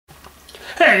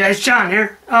Hey guys, John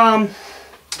here. And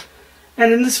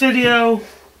in this video,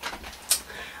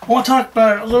 I want to talk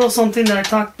about a little something that I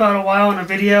talked about a while in a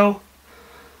video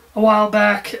a while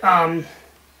back,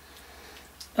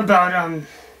 about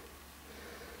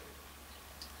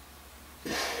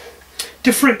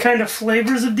different kind of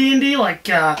flavors of D&D, like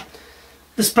the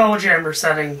Spelljammer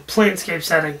setting, Planescape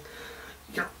setting,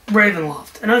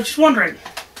 Ravenloft. And I was just wondering,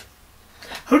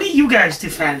 how do you guys do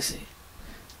fantasy?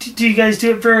 Do you guys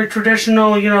do it very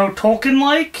traditional,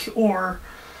 Tolkien-like, or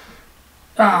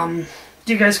do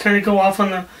you guys kind of go off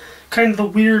on the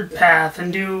weird path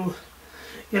and do,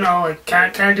 like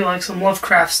kind of do like some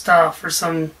Lovecraft stuff or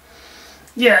some,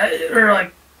 or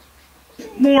like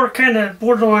more kind of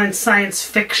borderline science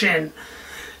fiction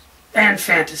and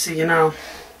fantasy, Or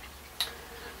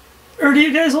do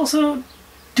you guys also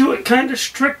do it kind of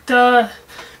strict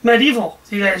medieval?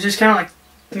 Do you guys just kind of like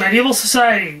medieval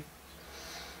society?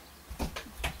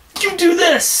 You do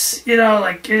this,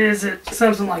 like, is it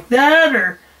something like that,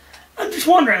 or I'm just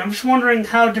wondering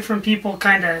how different people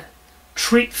kind of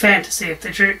treat fantasy, if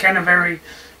they treat it kind of very,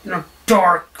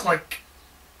 dark, like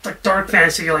dark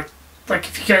fantasy, like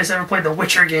if you guys ever played the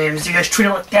Witcher games, do you guys treat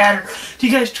it like that, or do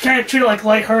you guys kind of treat it like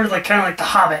lighthearted, like kind of like The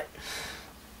Hobbit?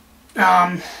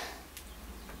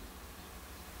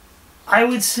 I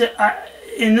would say,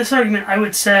 in this argument, I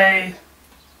would say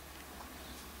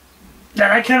that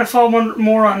I kind of fall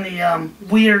more on the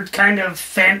weird kind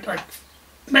of like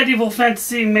medieval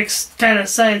fantasy mixed kind of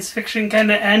science fiction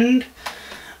kind of end,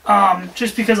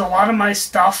 just because a lot of my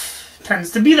stuff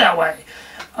tends to be that way,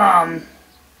 and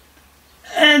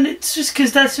it's just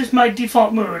because that's just my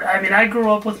default mood. I mean, I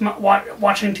grew up with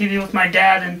watching TV with my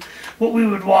dad, and what we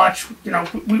would watch,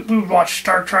 we would watch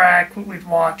Star Trek, we'd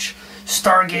watch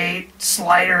Stargate,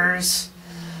 Sliders.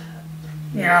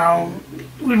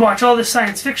 We'd watch all this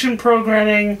science fiction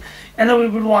programming, and then we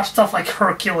would watch stuff like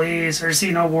Hercules or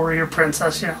Xeno Warrior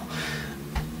Princess,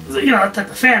 that type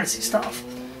of fantasy stuff.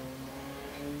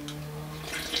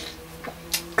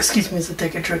 Excuse me as I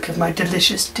take a drink of my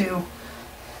delicious dew.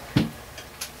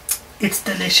 It's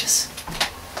delicious,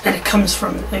 and it comes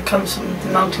from the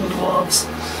mountain dwarves.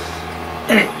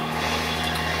 Anyway,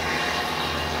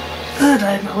 I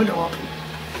have my window open.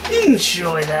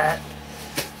 Enjoy that.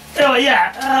 Anyway,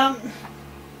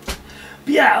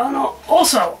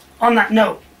 also, on that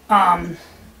note, I've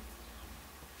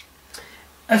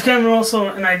kind of also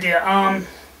an idea,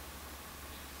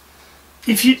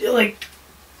 if you, like,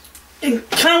 and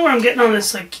kind of where I'm getting on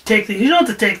this, like, take things, you don't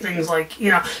have to take things like,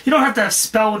 you don't have to have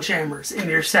Spelljammers in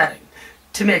your setting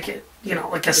to make it,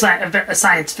 like a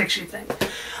science fiction thing.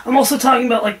 I'm also talking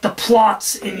about, like, the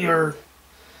plots in your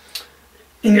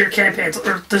campaigns,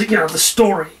 or, the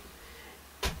story.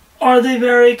 Are they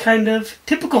very kind of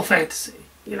typical fantasy?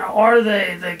 Are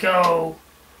they go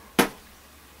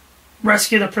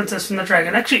rescue the princess from the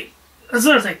dragon? Actually, that's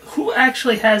another thing. Who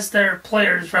actually has their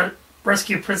players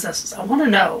rescue princesses? I want to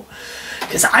know,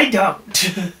 because I don't.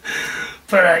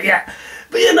 But,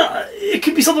 it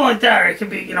could be something like that, or it could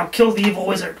be, kill the evil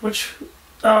wizard, which,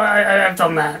 I've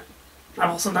done that. I've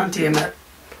also done Tiamat.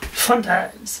 Fun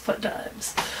times. But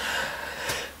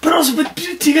also,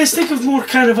 do you guys think of more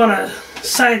kind of on a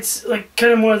science, like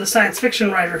kind of more of the science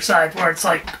fiction writer side, where it's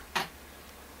like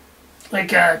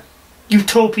a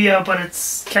utopia, but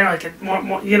it's kind of like a more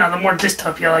the more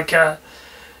dystopia, like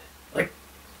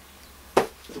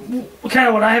kind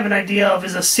of what I have an idea of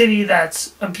is a city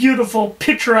that's a beautiful,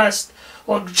 picturesque,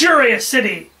 luxurious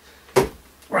city,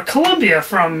 or Columbia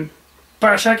from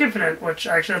Bioshock Infinite, which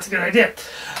actually that's a good idea.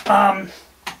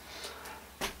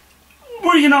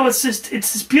 Where, it's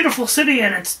this beautiful city,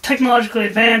 and it's technologically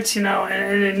advanced, and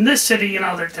in this city,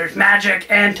 there's magic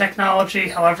and technology.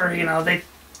 However, they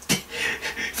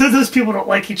those people don't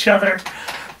like each other,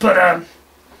 but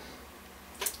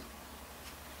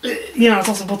it's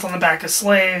also built on the back of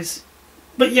slaves.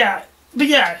 But yeah,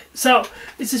 so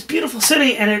it's this beautiful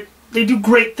city, and they do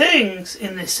great things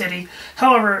in this city.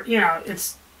 However,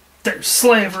 there's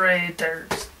slavery,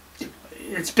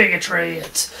 it's bigotry,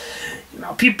 it's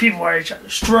people are at each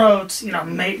other's throats,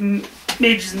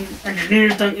 mages and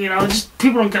engineers don't, just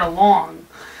people don't get along.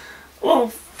 Well,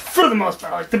 for the most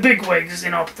part, like the big wigs,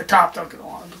 up at the top don't get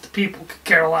along, but the people could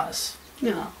care less,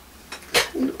 But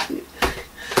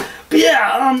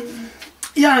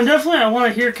and definitely I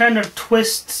want to hear kind of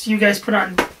twists you guys put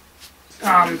on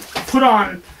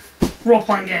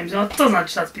role-playing games. It doesn't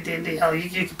just have to be D&D. Hell, you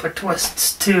could put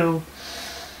twists to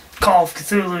Call of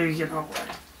Cthulhu,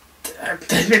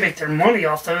 they make their money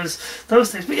off those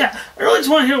things. But yeah, I really just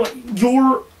want to hear what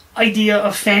your idea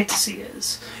of fantasy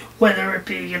is. Whether it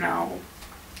be,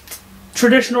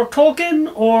 traditional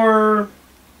Tolkien or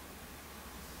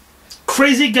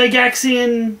crazy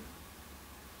Gygaxian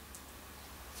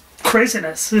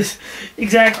craziness.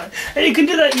 Exactly. And you can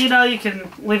do that, you know, you can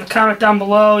leave a comment down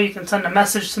below, you can send a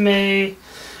message to me,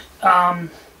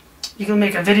 you can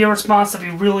make a video response, that'd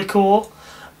be really cool.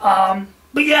 But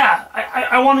yeah,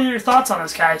 I want to hear your thoughts on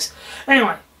this, guys.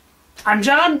 Anyway, I'm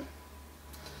John,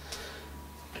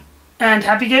 and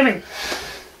happy gaming.